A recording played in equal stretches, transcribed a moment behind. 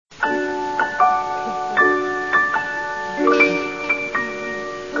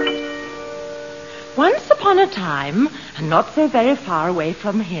a time, and not so very far away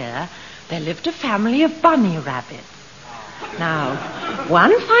from here, there lived a family of bunny rabbits. Now,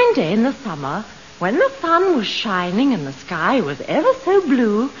 one fine day in the summer, when the sun was shining and the sky was ever so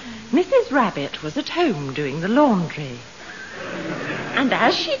blue, Mrs. Rabbit was at home doing the laundry. And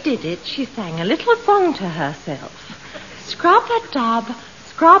as she did it, she sang a little song to herself. Scrub-a-dub,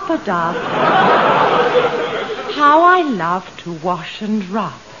 scrub-a-dub, how I love to wash and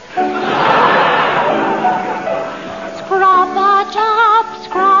rub. Scrub-a-dub,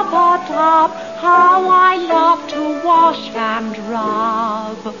 scrub-a-dub, how I love to wash and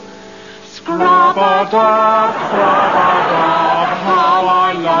rub. Scrub-a-dub, scrub-a-dub, how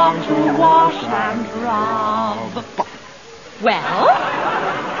I long to wash and rub. Well,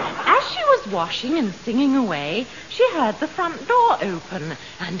 as she was washing and singing away, she heard the front door open,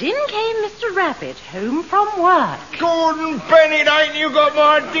 and in came Mr. Rabbit, home from work. Gordon Bennett, ain't you got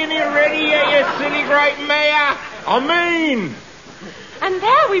my dinner ready yet, you silly great mare? I mean... And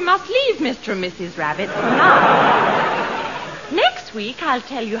there we must leave Mr. and Mrs. Rabbit for now. Next week I'll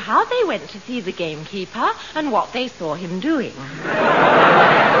tell you how they went to see the gamekeeper and what they saw him doing.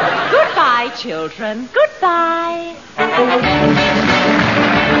 Goodbye, children. Goodbye.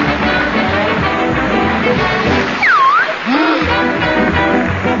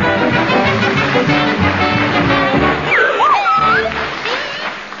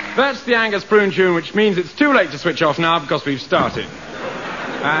 That's the Angus Prune tune, which means it's too late to switch off now because we've started.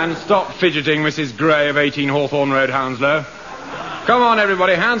 And stop fidgeting, Mrs. Gray of 18 Hawthorne Road, Hounslow. Come on,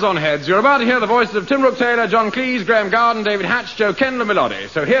 everybody, hands on heads. You're about to hear the voices of Tim Brooke Taylor, John Cleese, Graham Garden, David Hatch, Joe Kendall, Melody.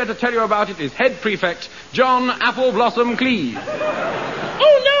 So here to tell you about it is Head Prefect John Apple Blossom Cleese.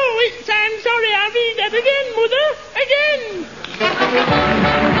 Oh, no, I'm sorry. I'll read that again, Mother.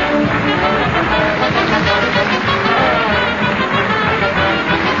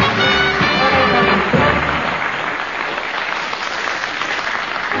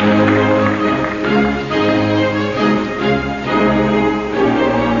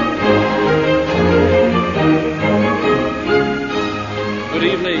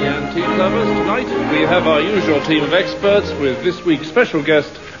 Lovers, tonight we have our usual team of experts with this week's special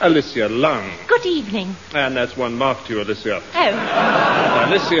guest, Alicia Lung. Good evening. And that's one mark to you, Alicia. Oh.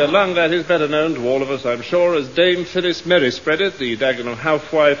 Alicia Lung, that is better known to all of us, I'm sure, as Dame Phyllis Merryspreadet, the Dagenham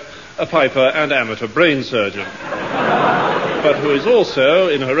housewife, a piper and amateur brain surgeon. But who is also,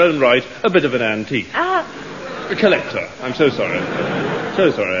 in her own right, a bit of an antique. A collector. I'm so sorry. So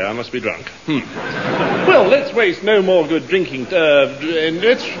sorry, I must be drunk. Well, let's waste no more good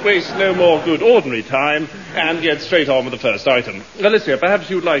ordinary time and get straight on with the first item. Alicia, perhaps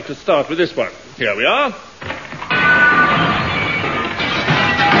you'd like to start with this one. Here we are.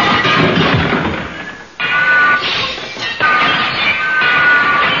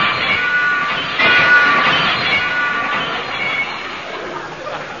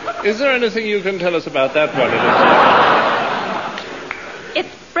 Is there anything you can tell us about that one, Alicia? It's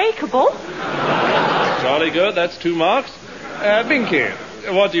breakable. Jolly good, that's 2 marks. Binky,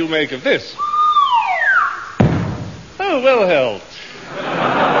 what do you make of this? Oh, well held.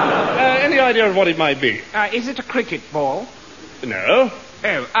 Any idea of what it might be? Is it a cricket ball? No.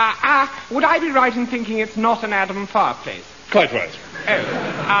 Oh, would I be right in thinking it's not an Adam fireplace? Quite right.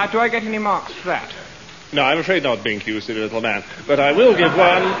 Oh, do I get any marks for that? No, I'm afraid not, Binky, you silly little man. But I will give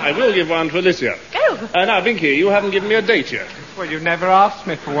one to Alicia. Oh. Now, Binky, you haven't given me a date yet. Well, you've never asked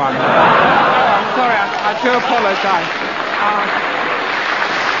me for one. I'm sorry, I do apologize.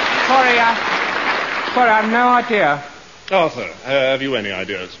 Sorry, I've no idea. Arthur, have you any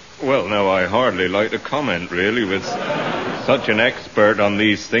ideas? Well, no, I hardly like to comment, really, with such an expert on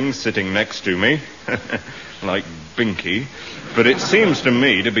these things sitting next to me, like Binky. But it seems to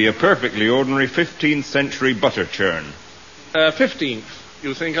me to be a perfectly ordinary 15th century butter churn. 15th,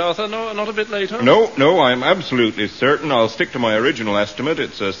 you think, Arthur? No, not a bit later? No, I'm absolutely certain. I'll stick to my original estimate.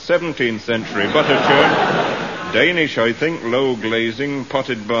 It's a 17th century butter churn. Danish, I think, low glazing,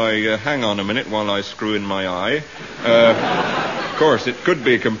 potted by... hang on a minute while I screw in my eye. Of course, it could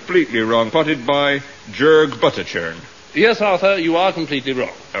be completely wrong. Potted by Jurg butter churn. Yes, Arthur, you are completely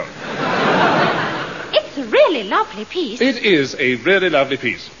wrong. Oh. It's a really lovely piece. It is a really lovely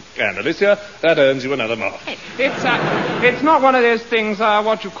piece. And, Alicia, that earns you another mark. It's not one of those things,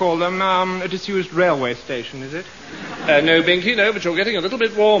 what you call them, a disused railway station, is it? No, Binky, no, but you're getting a little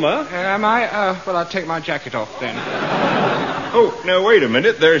bit warmer. Am I? Well, I'll take my jacket off then. Oh, now, wait a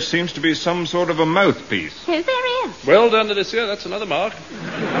minute. There seems to be some sort of a mouthpiece. So there is. Well done, Alicia. That's another mark.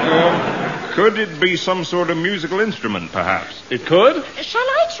 Could it be some sort of musical instrument, perhaps? It could. Shall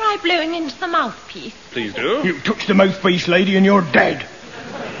I try blowing into the mouthpiece? Please do. You touch the mouthpiece, lady, and you're dead.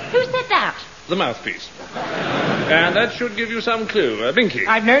 Who said that? the mouthpiece. And that should give you some clue. Binky.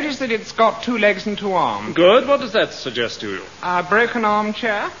 I've noticed that it's got 2 legs and 2 arms. Good. What does that suggest to you? A broken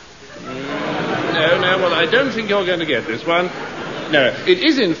armchair? No, well, I don't think you're going to get this one. No, it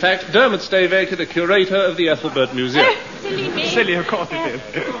is, in fact, Dermot Staybaker, the curator of the Ethelbert Museum. Silly me. Silly, of course it is.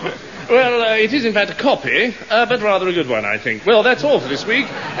 Well, it is, in fact, a copy, but rather a good one, I think. Well, that's all for this week.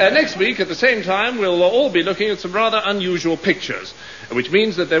 Next week, at the same time, we'll all be looking at some rather unusual pictures, which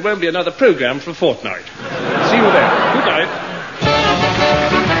means that there won't be another programme for a fortnight. See you then. Good night.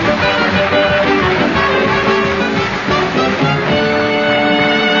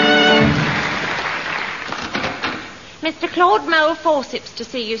 Mr. Claude Mole Forceps to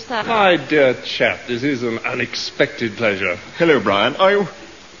see you, sir. My dear chap, this is an unexpected pleasure. Hello, Brian. Are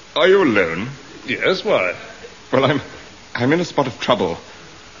you alone? Yes, why? Well, I'm in a spot of trouble.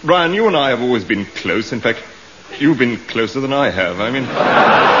 Brian, you and I have always been close. In fact, you've been closer than I have. I mean,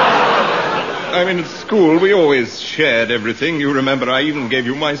 at school, we always shared everything. You remember I even gave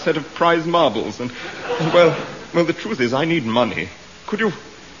you my set of prize marbles. And well, the truth is I need money. Could you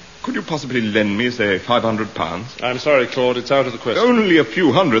possibly lend me, say, £500? I'm sorry, Claude, it's out of the question. Only a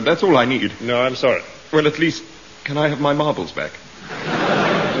few hundred, that's all I need. No, I'm sorry. Well, at least, can I have my marbles back?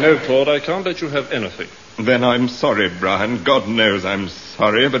 No, Claude, I can't let you have anything. Then I'm sorry, Brian. God knows I'm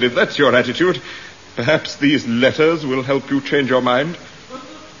sorry, but if that's your attitude, perhaps these letters will help you change your mind.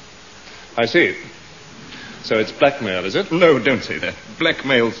 I see. So it's blackmail, is it? No, don't say that.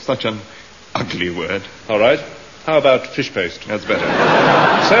 Blackmail's such an ugly word. All right. How about fish paste? That's better.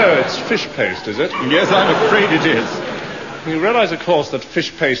 So it's fish paste, is it? Yes, I'm afraid it is. You realize, of course, that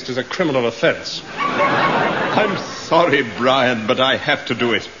fish paste is a criminal offence. I'm sorry, Brian, but I have to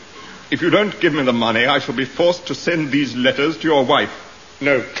do it. If you don't give me the money, I shall be forced to send these letters to your wife.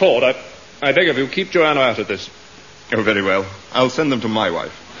 No, Claude, I beg of you, keep Joanna out of this. Oh, very well. I'll send them to my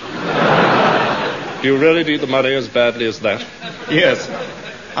wife. Do you really need the money as badly as that? Yes.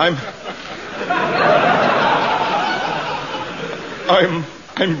 I'm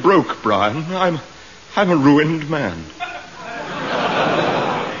broke, Brian. I'm a ruined man.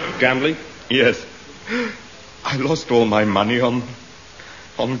 Gambling? Yes. I lost all my money on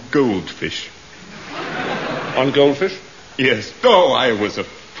goldfish. On goldfish? Yes. Oh, I was a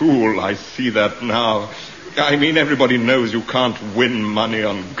fool. I see that now. I mean, everybody knows you can't win money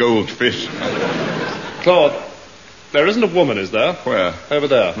on goldfish. Claude, there isn't a woman, is there? Where? Over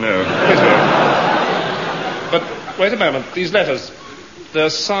there. No. But wait a moment. These letters, they're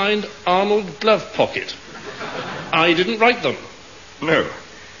signed Arnold Glove Pocket. I didn't write them. No.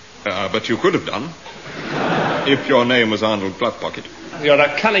 But you could have done. If your name was Arnold Glove Pocket. You're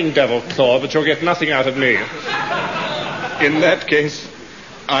a cunning devil, Claude, but you'll get nothing out of me. In that case,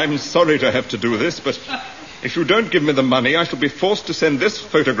 I'm sorry to have to do this, but if you don't give me the money, I shall be forced to send this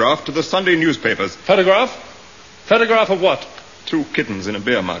photograph to the Sunday newspapers. Photograph? Photograph of what? 2 kittens in a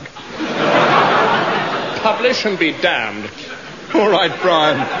beer mug. Publish and be damned. All right,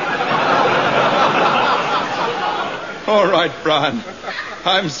 Brian. All right, Brian.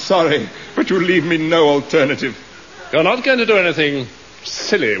 I'm sorry, but you leave me no alternative. You're not going to do anything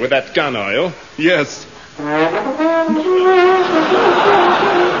silly with that gun, are you? Yes.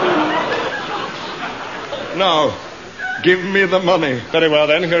 Now, give me the money. Very well,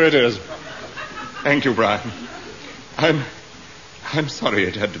 then. Here it is. Thank you, Brian. I'm sorry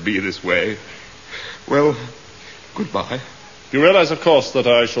it had to be this way. Well, goodbye. You realize, of course, that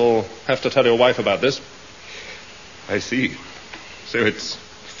I shall have to tell your wife about this. I see. So it's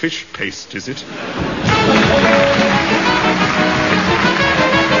fish paste, is it?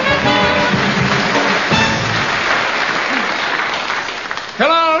 You'll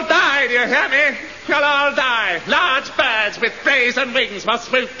all die, do you hear me? You'll all die. Large birds with brazen wings will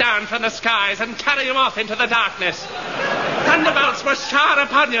swoop down from the skies and carry you off into the darkness. Thunderbolts will shower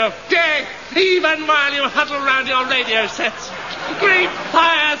upon you, yea, even while you huddle round your radio sets. Great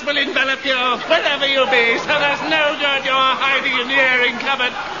fires will envelop you, wherever you be, so there's no good you're hiding in the airing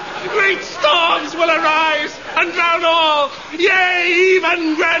cupboard. Great storms will arise and drown all, yea,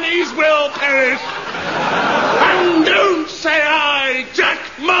 even grannies will perish. And don't say I, Jack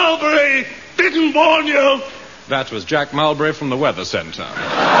Mulberry, didn't warn you. That was Jack Mulberry from the Weather Centre.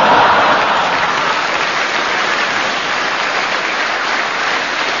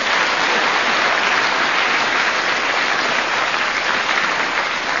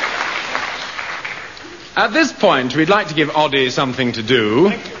 At this point, we'd like to give Oddie something to do.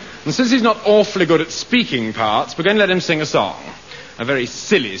 And since he's not awfully good at speaking parts, we're going to let him sing a song. A very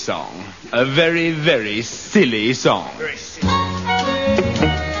silly song. A very, very silly song. Very silly.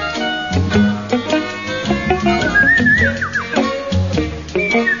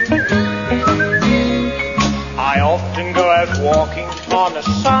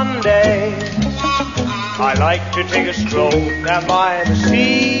 like to take a stroll down by the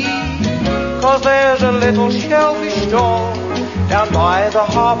sea, 'cause there's a little shellfish stall down by the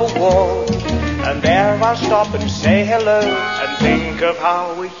harbour wall, and there I'll stop and say hello and think of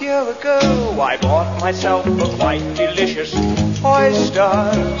how a year ago I bought myself a quite delicious oyster.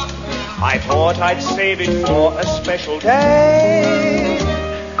 I thought I'd save it for a special day,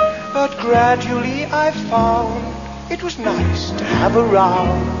 but gradually I found it was nice to have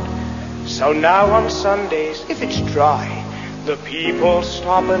around. So now on Sundays, if it's dry, the people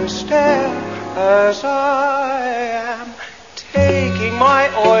stop and stare as I am taking my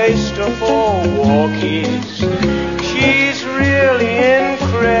oyster for walkies. She's really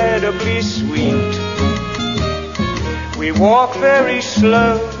incredibly sweet. We walk very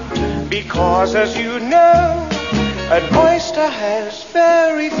slow because, as you know, an oyster has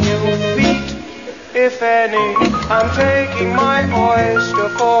very few feet, if any. I'm taking my oyster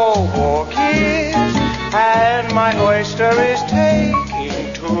for walkies, and my oyster is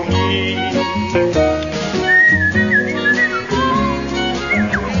taking to me.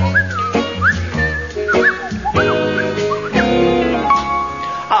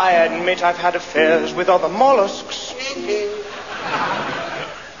 I admit I've had affairs with other mollusks.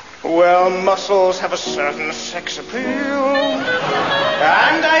 Well, mussels have a certain sex appeal,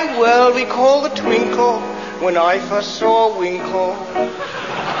 and I well recall the twinkle when I first saw a winkle.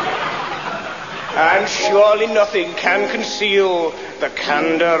 And surely nothing can conceal the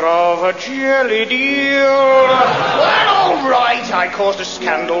candor of a jelly deal. Well, all right, I caused a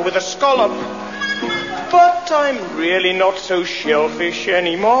scandal with a scallop, but I'm really not so shellfish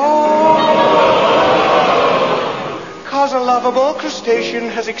anymore, 'cause a lovable crustacean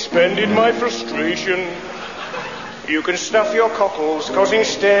has expended my frustration. You can stuff your cockles, 'cause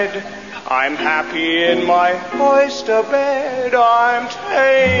instead I'm happy in my oyster bed. I'm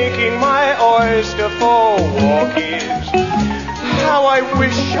taking my oyster for walkies. How I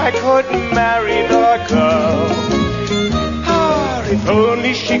wish I could marry the girl. If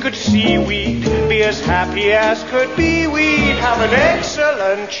only she could see we'd be as happy as could be. We'd have an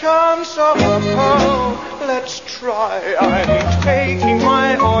excellent chance of a pearl. Let's try. I'm taking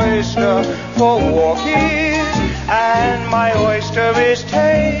my oyster for walkies, and my oyster is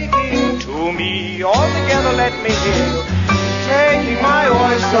taking to me. All together, let me hear you. Taking my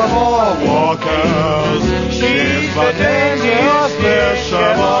oyster for walkers. She's the daintiest fish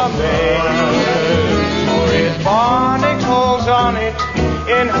ever made. With barnacles on it,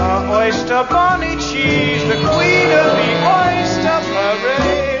 in her oyster bonnet, she's the queen of the oyster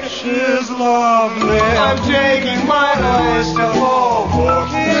parade. She's lovely. I'm taking my oyster for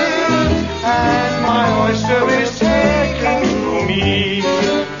walking, and my oyster is taking to me.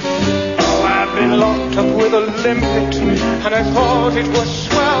 Oh, I've been locked up with a limpet, and I thought it was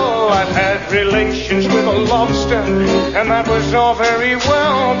swell. I've had relations with a lobster, and that was all very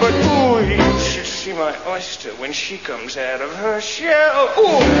well, but ooh, you should see my oyster when she comes out of her shell.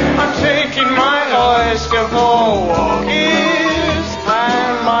 Ooh, I'm taking my oyster for walkies,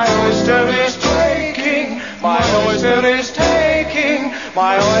 and my oyster is taking, my oyster is taking,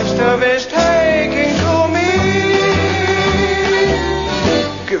 my oyster is taking to me.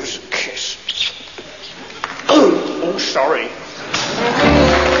 Give us a kiss. Oh, sorry.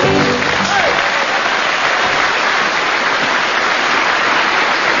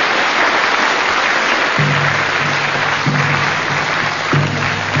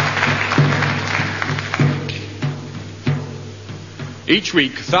 Each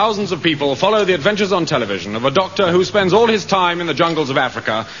week, thousands of people follow the adventures on television of a doctor who spends all his time in the jungles of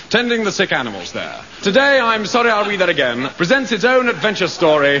Africa tending the sick animals there. Today, I'm Sorry I'll Be There Again, presents its own adventure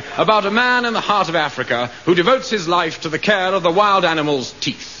story about a man in the heart of Africa who devotes his life to the care of the wild animals'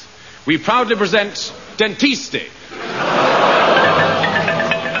 teeth. We proudly present Dentisti.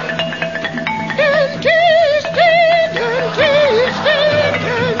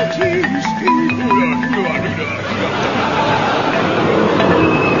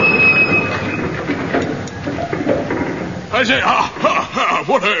 I say,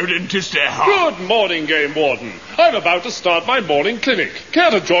 what a dentist there. Good morning, Game Warden. I'm about to start my morning clinic.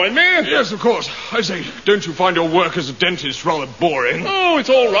 Care to join me? Yes, of course. I say, don't you find your work as a dentist rather boring? Oh, it's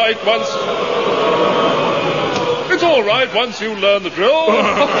all right once you learn the drill.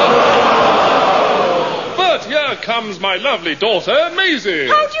 But here comes my lovely daughter, Maisie.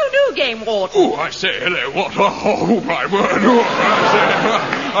 How do you do, Game Warden? Oh, I say, hello, what? Oh, my word. Oh, I say,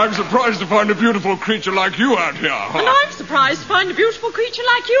 I'm surprised to find a beautiful creature like you out here. And I'm surprised to find a beautiful creature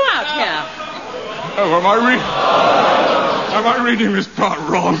like you out here. Oh, am I reading this part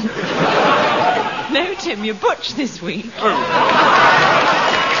wrong? No, Tim, you're butch this week. Oh.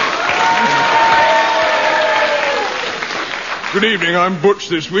 Good evening, I'm Butch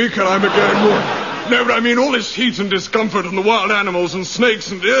this week, and I'm again more... No, but I mean all this heat and discomfort and the wild animals and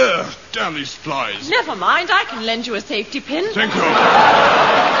snakes and... damn these flies. Never mind, I can lend you a safety pin. Thank you.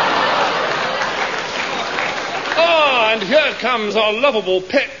 Ah, and here comes our lovable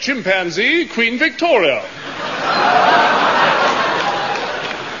pet chimpanzee, Queen Victoria.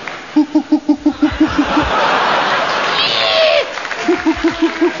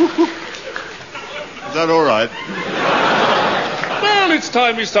 Is that all right? Well, it's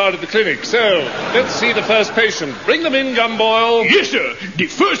time we started the clinic, so let's see the first patient. Bring them in, Gumboil. Yes, sir. The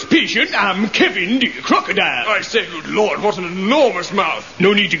first patient, I'm Kevin the crocodile. I say, good Lord, what an enormous mouth.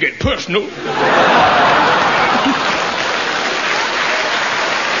 No need to get personal.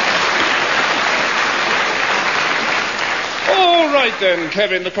 All right then,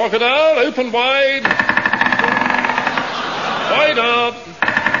 Kevin the crocodile, open wide. Wide up.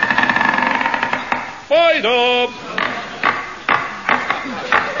 Wide up.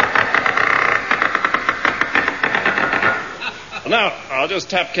 Now, I'll just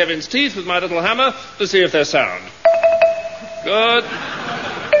tap Kevin's teeth with my little hammer to see if they're sound. Good.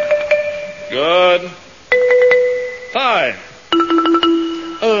 Good. Fine.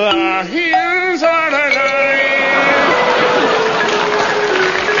 The hills are alive.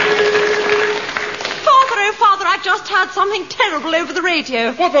 Father, I've just heard something terrible over the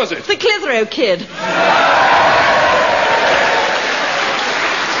radio. What was it? The Clitheroe kid.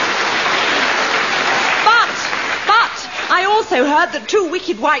 I also heard that 2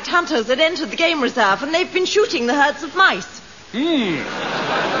 wicked white hunters had entered the game reserve and they've been shooting the herds of mice.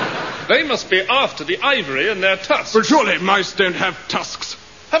 They must be after the ivory in their tusks. But surely mice don't have tusks.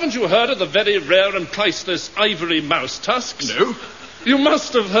 Haven't you heard of the very rare and priceless ivory mouse tusks? No. You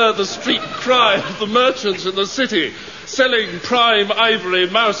must have heard the street cry of the merchants in the city selling prime ivory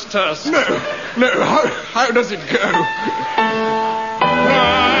mouse tusks. No. How does it go?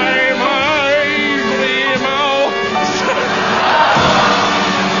 Prime ivory mouse.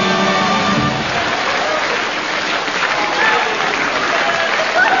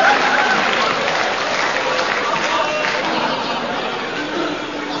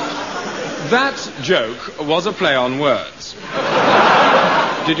 That joke was a play on words.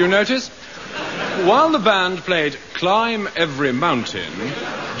 Did you notice? While the band played Climb Every Mountain,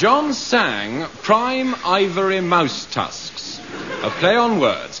 John sang Prime Ivory Mouse Tusks. A play on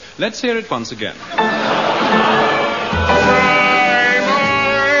words. Let's hear it once again. Prime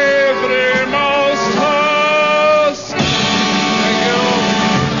ivory mouse tusks. Thank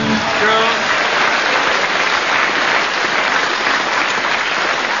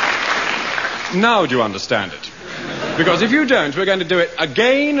you. Now do you understand it? Because if you don't, we're going to do it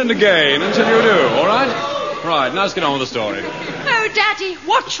again and again until you do, all right? Right, now let's get on with the story. Oh, Daddy,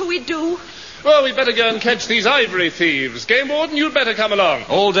 what shall we do? Well, we'd better go and catch these ivory thieves. Game warden, you'd better come along.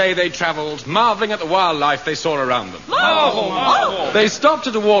 All day they travelled, marvelling at the wildlife they saw around them. Marvel. They stopped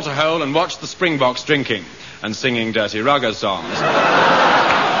at a waterhole and watched the springboks drinking and singing dirty rugger songs.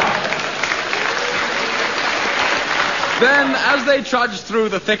 Then, as they trudged through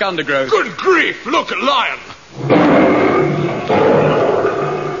the thick undergrowth... Good grief, look, a lion!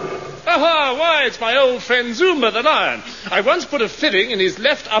 Aha, why, it's my old friend Zumba the lion. I once put a filling in his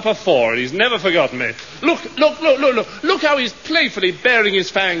left upper fore, and he's never forgotten me. Look how he's playfully baring his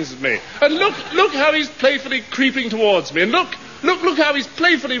fangs at me. And look how he's playfully creeping towards me. And look how he's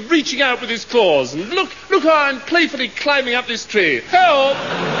playfully reaching out with his claws. And look how I'm playfully climbing up this tree. Help!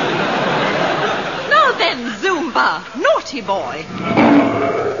 Now then, Zumba, naughty boy.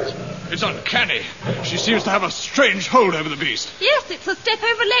 It's uncanny. She seems to have a strange hold over the beast. Yes, it's a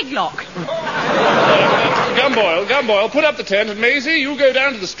step-over leg lock. Gumboil, put up the tent, and Maisie, you go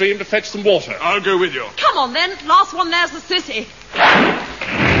down to the stream to fetch some water. I'll go with you. Come on, then. Last one there's the sissy.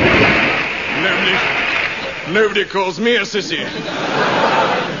 Nobody calls me a sissy.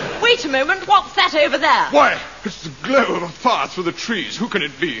 Wait a moment. What's that over there? Why, it's the glow of a fire through the trees. Who can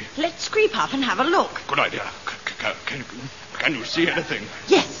it be? Let's creep up and have a look. Good idea. Can you see anything?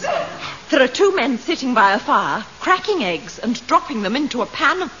 Yes. There are 2 men sitting by a fire, cracking eggs and dropping them into a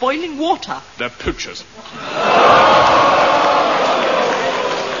pan of boiling water. They're poachers.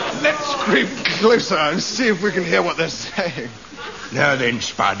 Let's creep closer and see if we can hear what they're saying. Now then,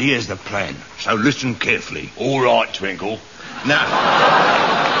 Spud, here's the plan. So listen carefully. All right, Twinkle.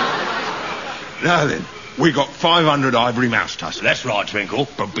 Now then, we got 500 ivory mouse tusks. That's right, Twinkle.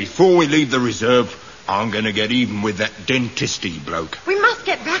 But before we leave the reserve, I'm going to get even with that dentisty bloke. We must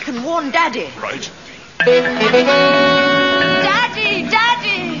get back and warn Daddy. Right. Daddy!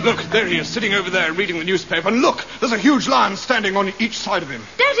 Look, there he is, sitting over there reading the newspaper. And look, there's a huge lion standing on each side of him.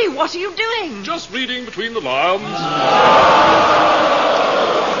 Daddy, what are you doing? Just reading between the lines.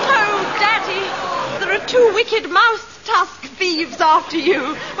 Oh, Daddy, there are 2 wicked mouse tusk thieves after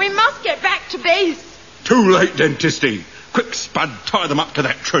you. We must get back to base. Too late, Dentisty. Quick, Spud, tie them up to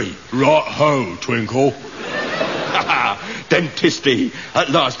that tree. Right-ho, Twinkle. Dentisty, at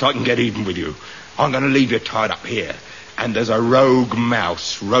last I can get even with you. I'm going to leave you tied up here. And there's a rogue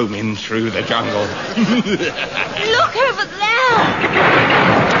mouse roaming through the jungle. Look over there.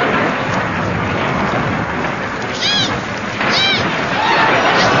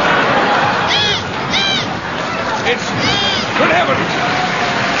 It's... Good heavens!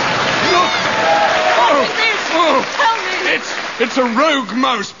 Look! What is it? Oh! Tell me. It's a rogue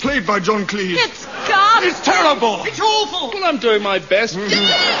mouse played by John Cleese. It's ghastly. It's terrible! It's awful. Well, I'm doing my best.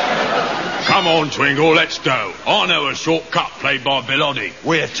 Come on, Twinkle, let's go. I know a shortcut played by Bill Oddie.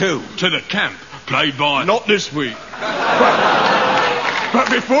 Where to? To the camp, played by... Not this week. But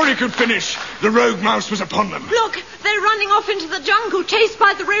before he could finish, the rogue mouse was upon them. Look, they're running off into the jungle, chased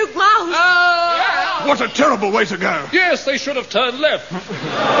by the rogue mouse. What a terrible way to go. Yes, they should have turned left.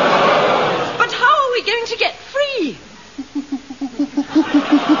 But how are we going to get free?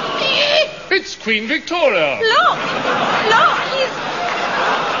 It's Queen Victoria. Look,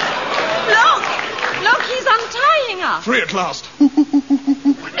 he's untying us. Free at last.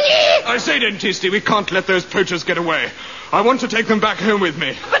 I say, Dentisty, we can't let those poachers get away. I want to take them back home with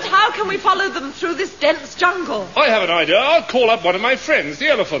me. But how can we follow them through this dense jungle? I have an idea. I'll call up one of my friends, the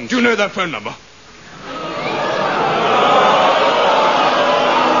elephant. Do you know their phone number?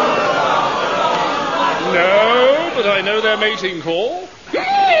 No, but I know their mating call.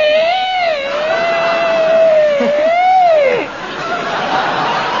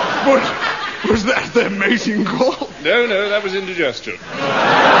 What? Was that their mating call? No, that was indigestion.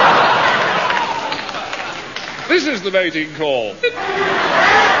 This is the mating call. Look!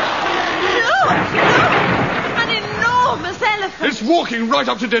 An enormous elephant. It's walking right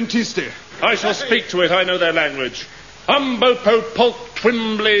up to Dentisty. I shall speak to it. I know their language. Humbo po polk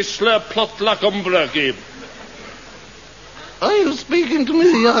twimbly slur plot lacombragi. Are you speaking to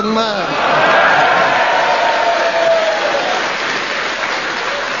me, young man?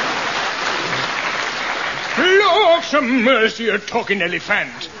 Lord, some mercy, a talking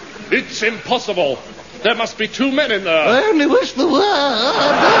elephant. It's impossible. There must be 2 men in there. I only wish there were.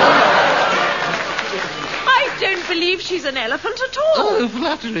 I don't believe she's an elephant at all. Oh,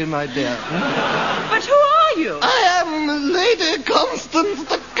 flattery, my dear. But who are you? I am Lady Constance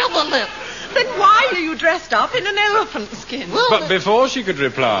the Coverlet. Then why are you dressed up in an elephant skin? But before she could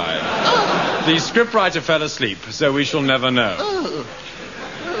reply, the scriptwriter fell asleep, so we shall never know.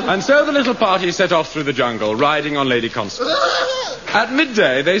 And so the little party set off through the jungle, riding on Lady Constance. At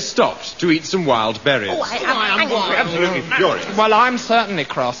midday, they stopped to eat some wild berries. I'm absolutely furious. Well, I'm certainly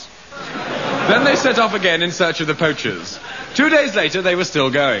cross. Then they set off again in search of the poachers. 2 days later, they were still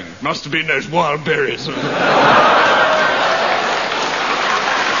going. Must have been those wild berries. Oh,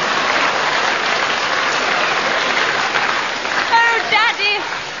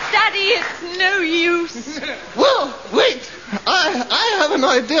 Daddy, it's no use. Well, wait. I have an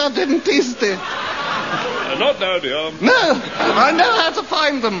idea, Dentisty. Not now, dear. No, I know how to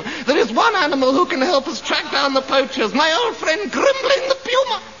find them. There is one animal who can help us track down the poachers. My old friend Grimbling the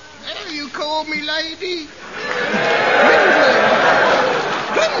Puma. Oh, you call me lady?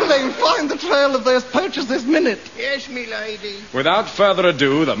 Grimbling, find the trail of those poachers this minute. Yes, me lady. Without further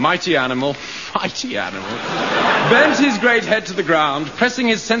ado, the mighty animal, bent his great head to the ground, pressing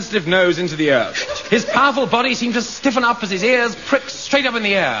his sensitive nose into the earth. His powerful body seemed to stiffen up as his ears pricked straight up in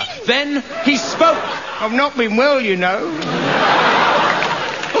the air. Then he spoke. I've not been well, you know.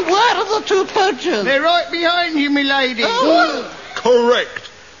 But where are the 2 poachers? They're right behind you, me lady. Correct.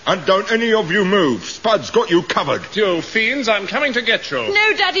 And don't any of you move. Spud's got you covered. You fiends, I'm coming to get you.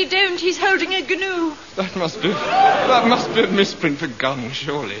 No, Daddy, don't. He's holding a GNU. That must be a misprint for gun,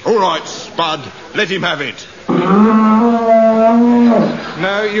 surely. All right, Spud. Let him have it.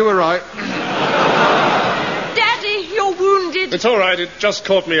 No, you were right. Daddy, you're wounded. It's all right. It just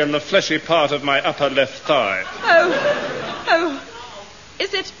caught me in the fleshy part of my upper left thigh. Oh.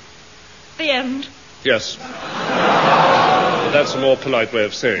 Is it the end? Yes. That's a more polite way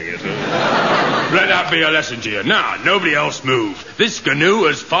of saying it. Let that be a lesson to you. Now, nobody else move. This canoe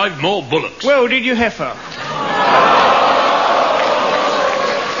has 5 more bullocks. Well, did you heifer?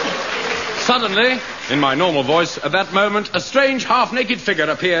 Suddenly, in my normal voice, at that moment, a strange half-naked figure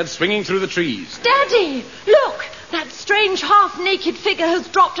appeared swinging through the trees. Daddy, look, That strange half-naked figure has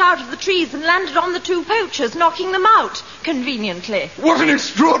dropped out of the trees and landed on the two poachers, knocking them out, conveniently. What an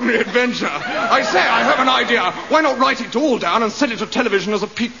extraordinary adventure. I say, I have an idea. Why not write it all down and send it to television as a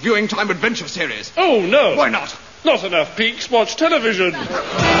peak viewing time adventure series? Oh, no. Why not? Not enough peaks watch television.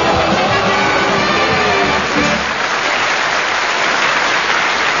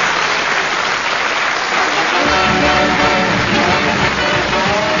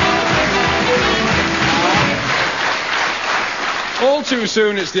 All too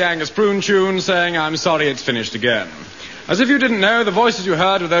soon, it's the Angus Prune tune saying, I'm sorry it's finished again. As if you didn't know, the voices you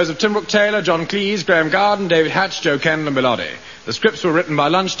heard were those of Tim Brooke Taylor, John Cleese, Graham Garden, David Hatch, Joe Kendall and Bill Oddie. The scripts were written by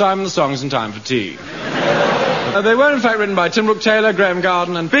lunchtime and the songs in time for tea. They were in fact written by Tim Brooke Taylor, Graham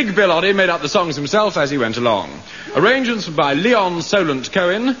Garden and Big Bill Oddie made up the songs himself as he went along. Arrangements were by Leon Solent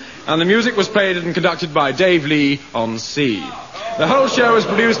Cohen and the music was played and conducted by Dave Lee on C. The whole show was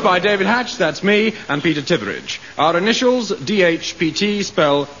produced by David Hatch, that's me, and Peter Titheridge. Our initials, DHPT,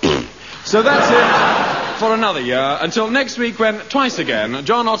 spell So that's it for another year, until next week when, twice again,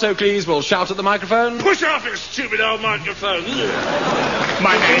 John Otto Cleese will shout at the microphone. Push off your stupid old microphone.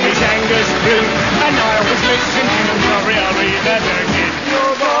 My name is Angus Prune, and I was listening to the real